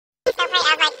pretty,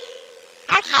 I was like,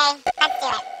 okay, let's do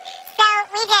it. So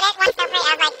we did it, one so pretty,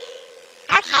 I was like,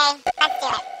 okay, let's do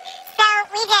it. So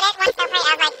we did it, one so pretty,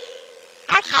 I was like,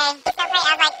 okay, so pretty,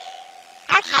 I was like,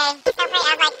 okay, so pretty,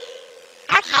 I was like,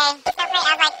 okay, so pretty,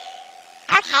 I was like,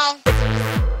 okay.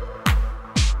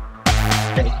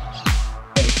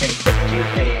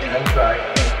 I'm sorry.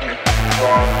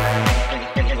 Wrong.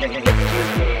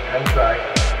 I'm sorry.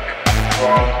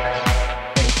 Wrong.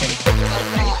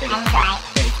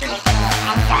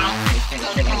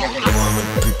 Won't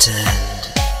pretend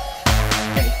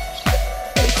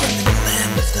I'm in the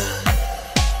land of the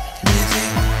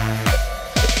living.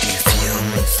 Do you feel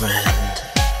me, friend?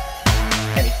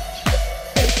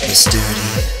 This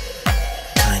dirty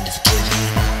kind of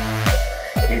giving.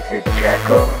 Is it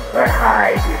Jekyll or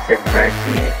Hyde? Is it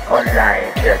mercy or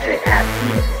light? Does it have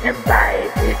teeth and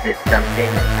bite? Is it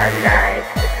something alive?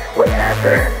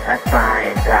 Whatever I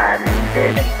find, I leave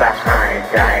it behind.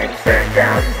 I burn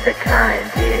down the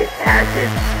kind, it has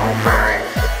its own mind.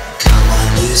 Come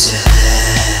on, lose your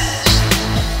head.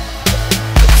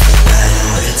 The light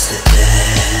or it's the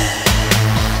dead.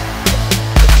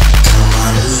 Come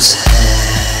on, lose your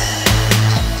head.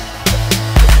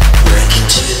 Break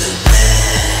into the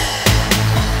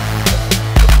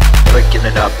Breaking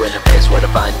it up in a place where to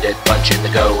find it. Punching the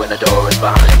go when the door is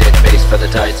behind it. Face for the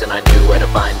tights and I knew where to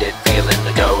find it. Feeling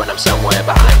the go and I'm somewhere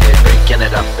behind it. Breaking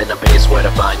it up in a place where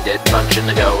to find it. Punching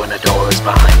the go when the door is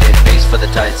behind it. Face for the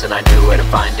tights and I knew where to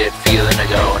find it. Feeling the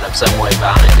go and I'm somewhere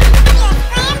behind it.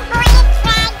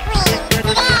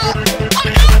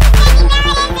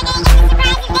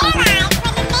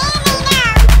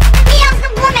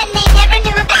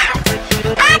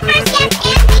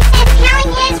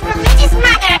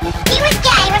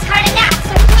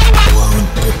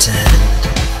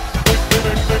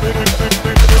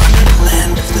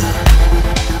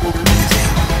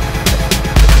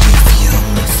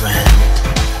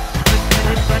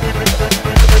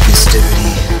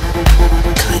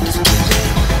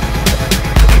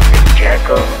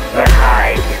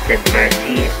 Is it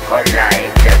mercy or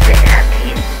light? Does it have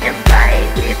teeth and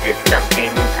bite? Is it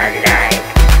something alive?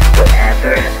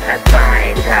 Whatever I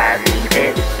find, I leave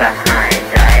it behind.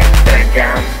 I burn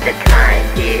down the kind,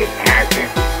 it has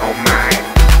its own mind.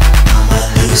 Mama,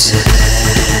 lose your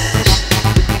head.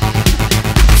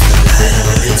 The light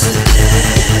or it's the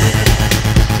dead.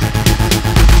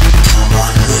 Come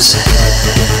on, lose your head.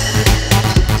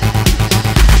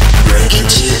 Break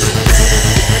into the bed.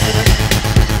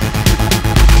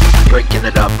 Breaking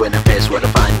it up when it pays where to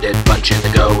find it. Punching the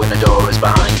go when the door is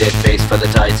behind it. Face for the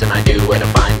tights and I knew where to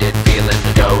find it. Feeling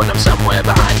the go and I'm somewhere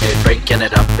behind it. Breaking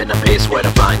it up in a pace where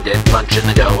to find it. Punching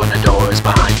the go when the door is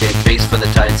behind it. Face for the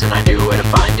tights and I knew where to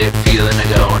find it. Feeling the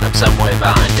go and I'm somewhere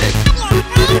behind it.